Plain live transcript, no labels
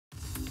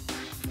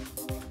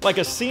Like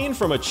a scene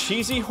from a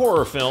cheesy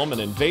horror film, an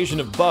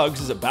invasion of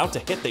bugs is about to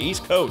hit the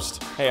East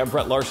Coast. Hey, I'm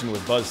Brett Larson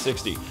with Buzz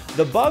 60.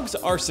 The bugs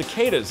are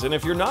cicadas, and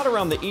if you're not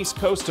around the East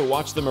Coast to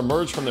watch them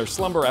emerge from their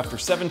slumber after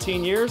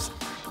 17 years,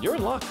 you're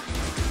in luck.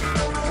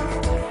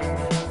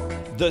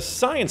 The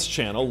Science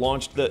Channel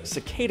launched the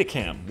Cicada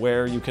Cam,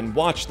 where you can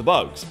watch the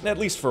bugs, at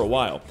least for a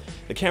while.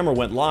 The camera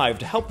went live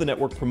to help the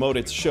network promote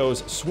its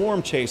shows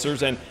Swarm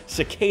Chasers and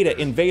Cicada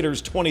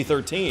Invaders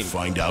 2013.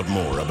 Find out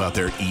more about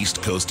their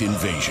East Coast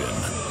invasion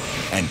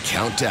and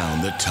count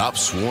down the top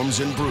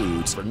swarms and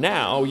broods. For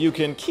now, you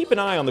can keep an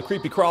eye on the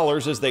creepy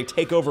crawlers as they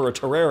take over a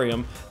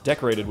terrarium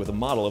decorated with a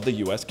model of the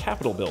US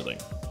Capitol building.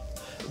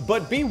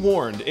 But be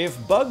warned,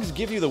 if bugs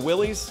give you the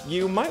willies,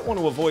 you might want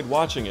to avoid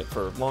watching it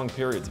for long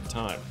periods of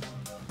time.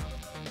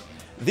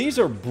 These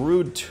are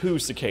brood 2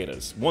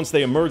 cicadas. Once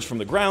they emerge from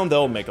the ground,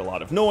 they'll make a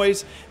lot of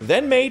noise,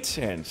 then mate,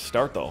 and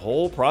start the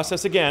whole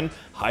process again,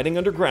 hiding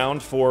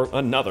underground for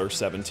another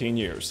 17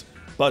 years.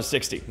 Buzz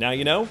 60. Now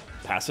you know,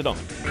 pass it on.